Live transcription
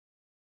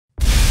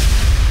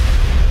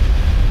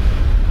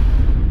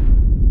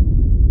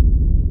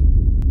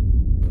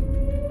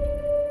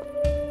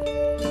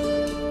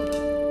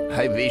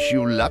wish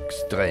you luck,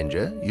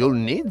 stranger. You'll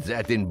need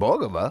that in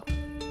Borgova.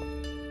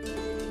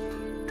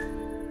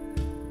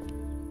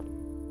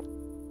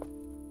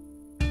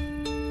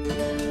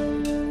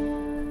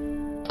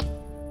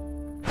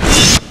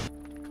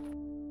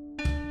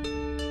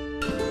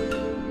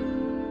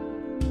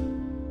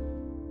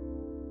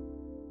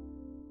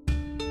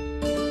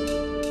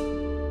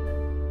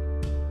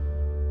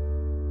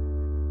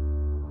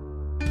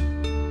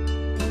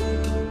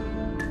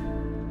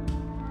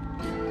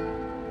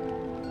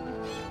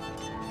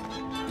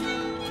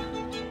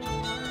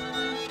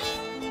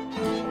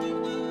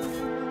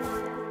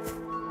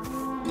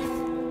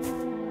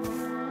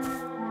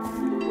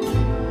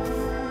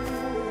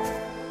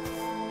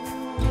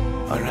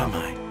 Where am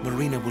I?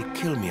 Marina will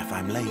kill me if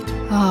I'm late.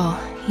 Oh,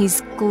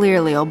 he's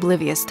clearly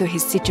oblivious to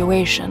his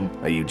situation.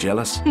 Are you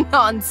jealous?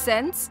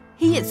 Nonsense!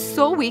 He is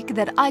so weak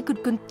that I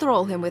could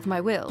control him with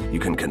my will. You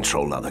can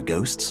control other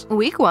ghosts?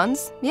 Weak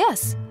ones,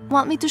 yes.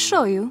 Want me to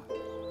show you?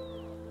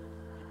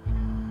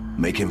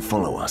 Make him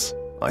follow us.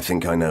 I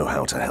think I know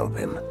how to help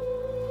him.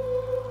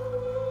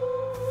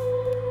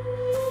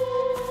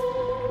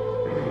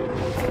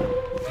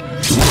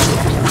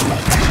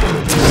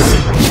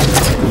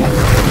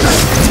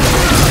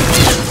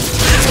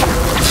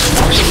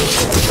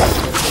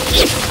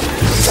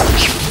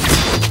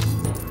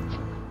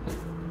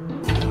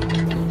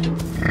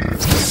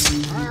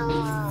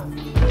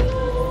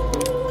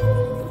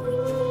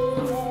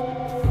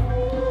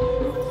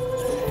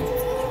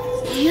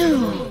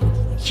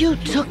 You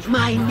took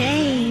my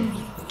name.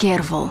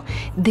 Careful.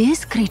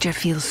 This creature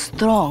feels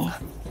strong.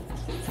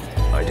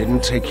 I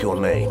didn't take your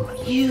name.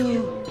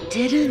 You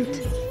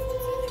didn't?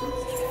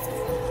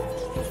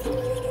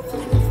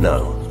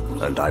 No,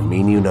 and I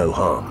mean you no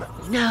harm.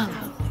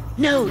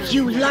 No,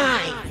 you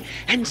lie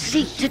and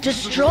seek to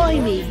destroy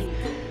me.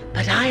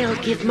 But I'll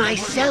give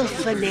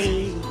myself a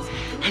name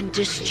and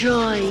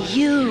destroy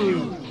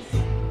you.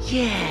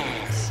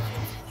 Yes,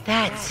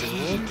 that's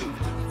it.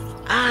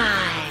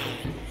 I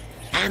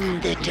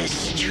am the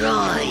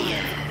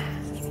destroyer.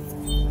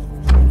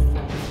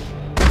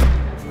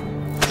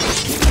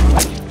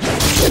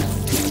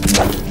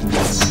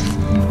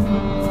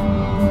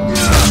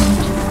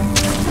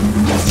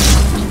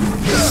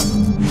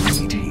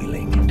 Need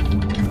healing.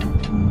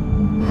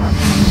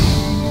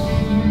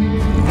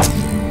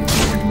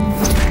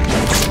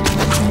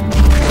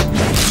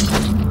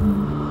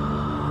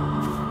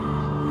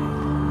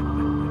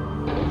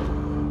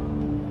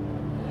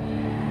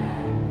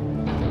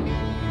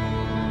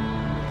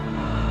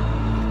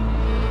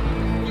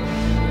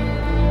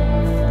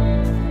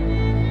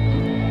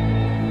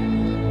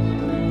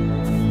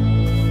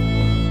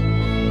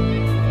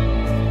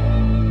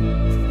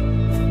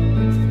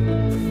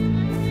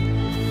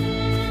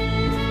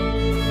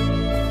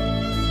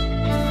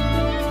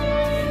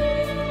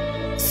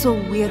 So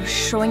we're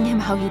showing him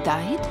how he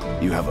died?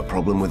 You have a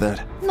problem with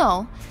that?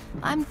 No,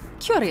 I'm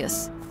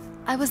curious.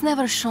 I was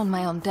never shown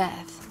my own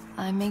death.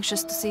 I'm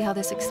anxious to see how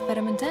this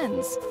experiment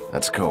ends.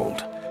 That's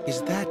cold.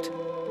 Is that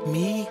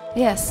me?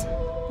 Yes,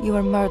 you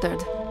were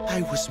murdered.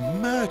 I was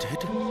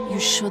murdered? You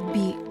should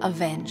be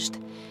avenged.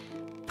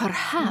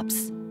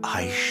 Perhaps...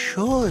 I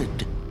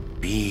should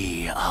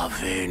be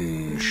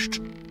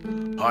avenged.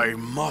 I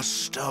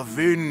must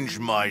avenge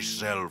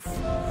myself.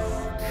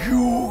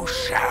 You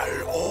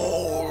shall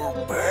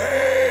all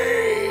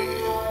pay.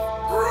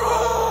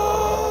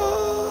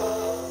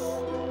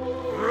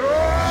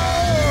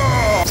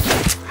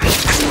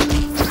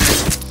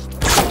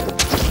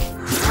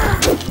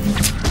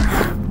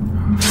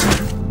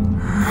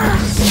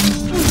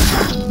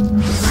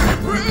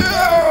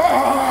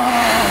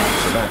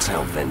 So that's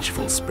how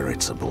vengeful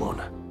spirits are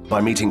born.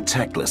 By meeting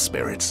tactless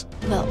spirits.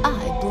 Well,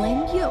 I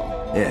blame you.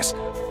 Yes,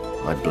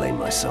 I blame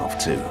myself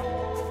too.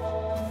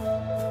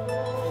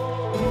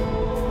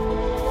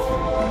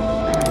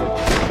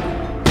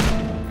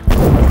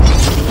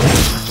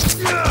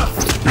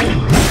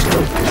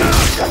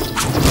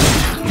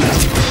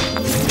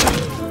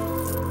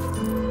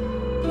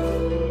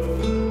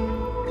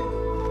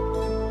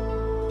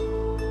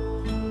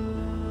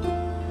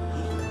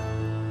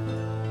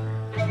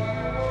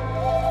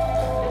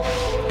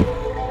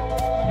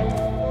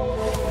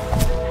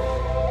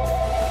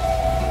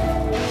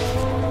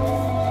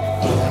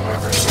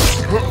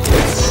 Huh?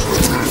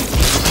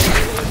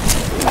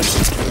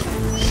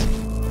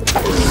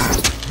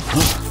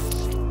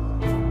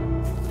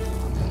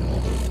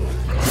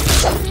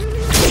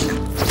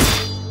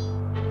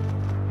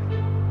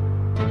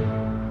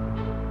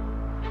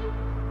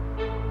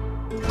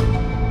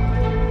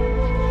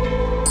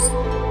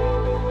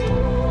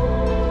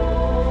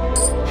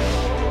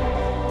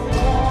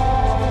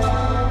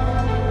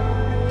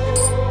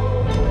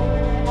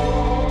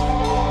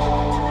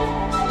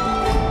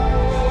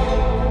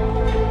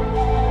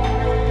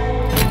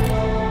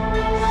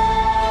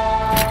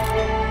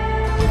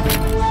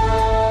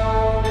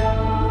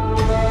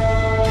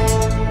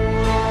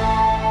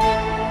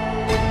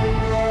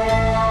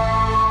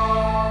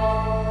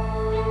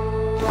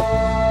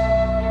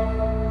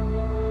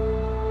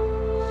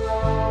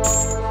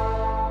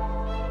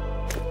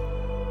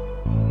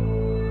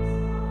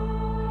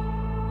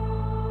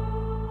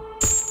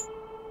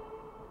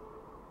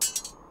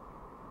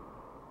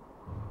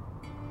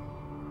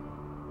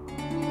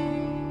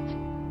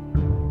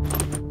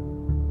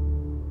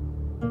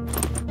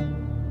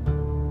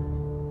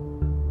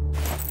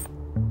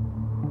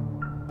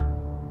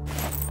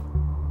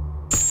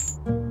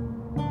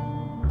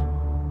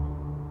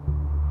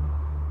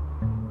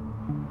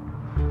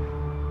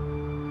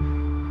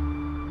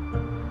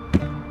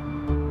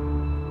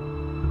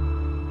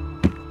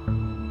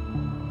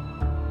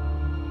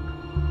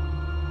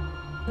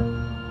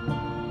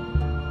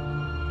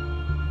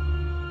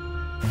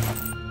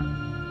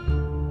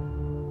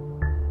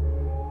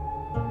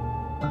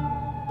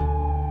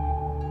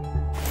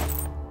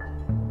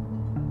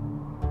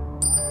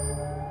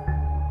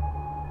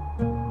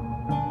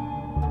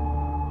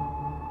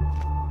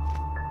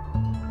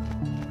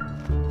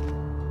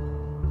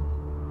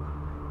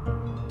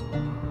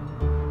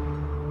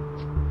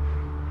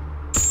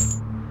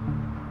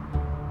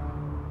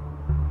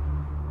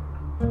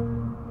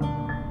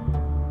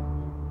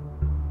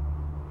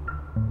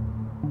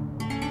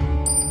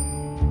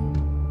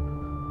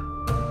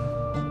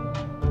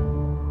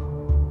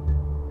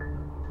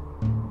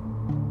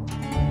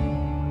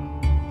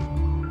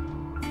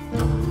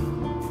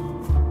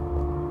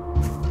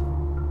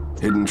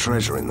 hidden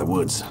treasure in the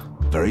woods.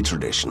 Very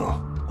traditional.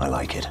 I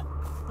like it.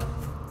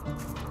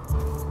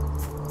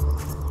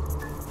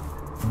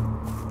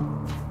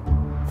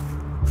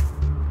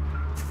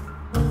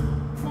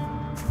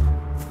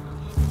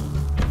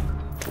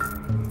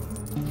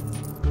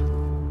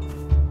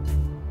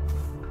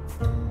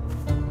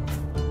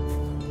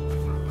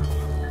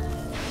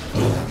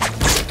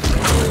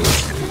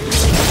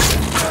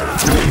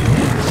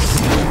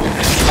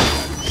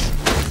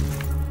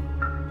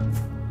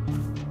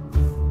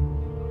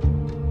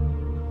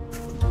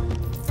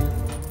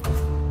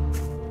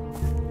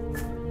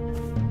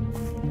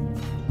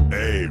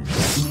 Aim.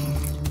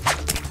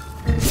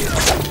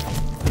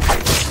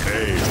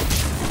 Aim.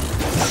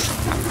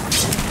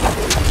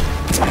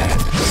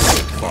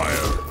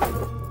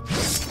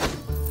 Fire.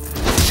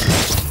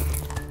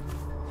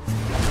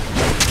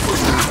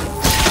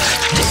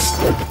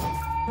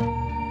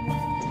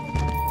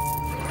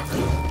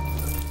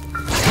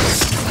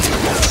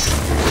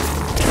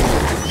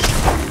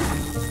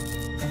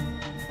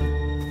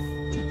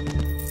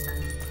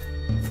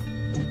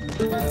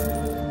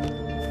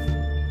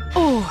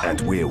 Oh,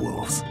 And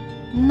werewolves.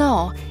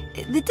 no.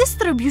 The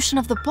distribution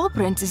of the paw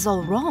prints is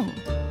all wrong.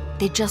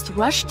 They just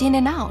rushed in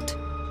and out.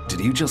 Did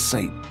you just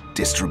say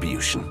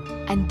distribution?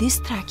 And this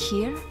track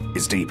here,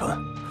 Is deeper.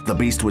 The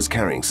beast was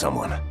carrying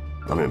someone.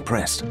 I'm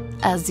impressed.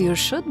 as you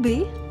should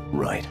be.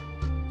 Right.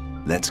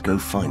 Let's go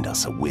find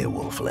us a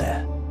werewolf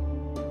lair.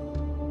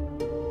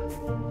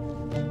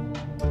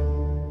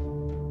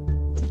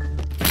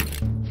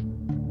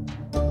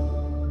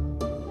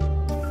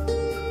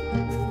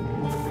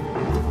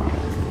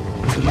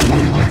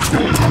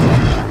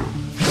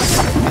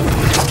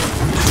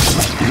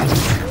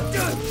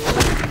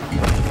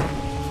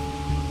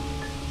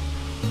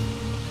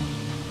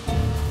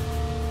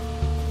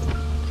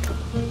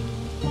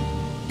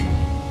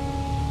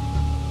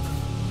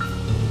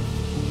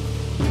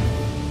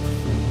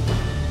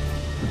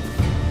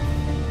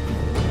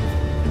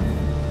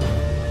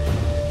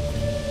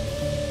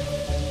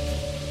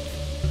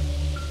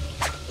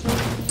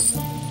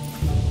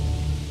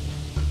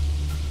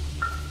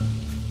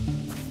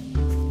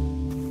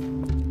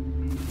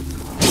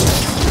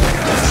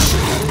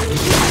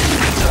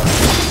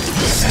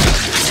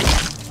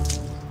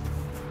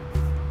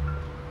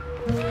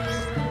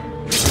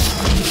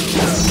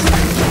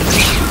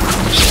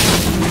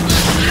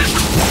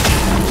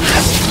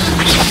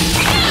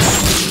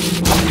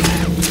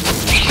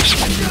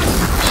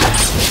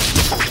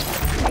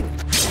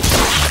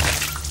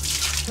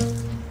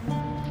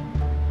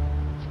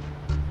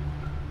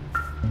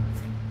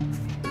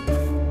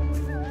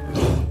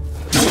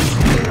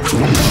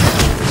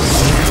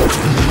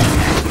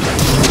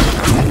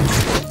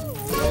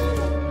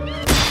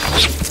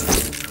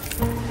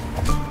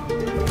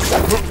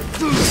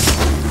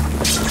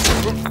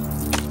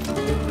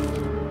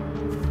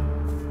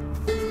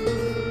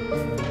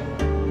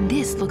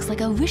 This looks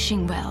like a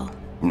wishing well.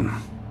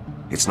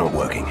 It's not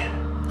working.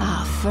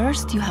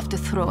 First you have to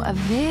throw a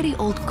very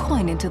old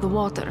coin into the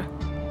water.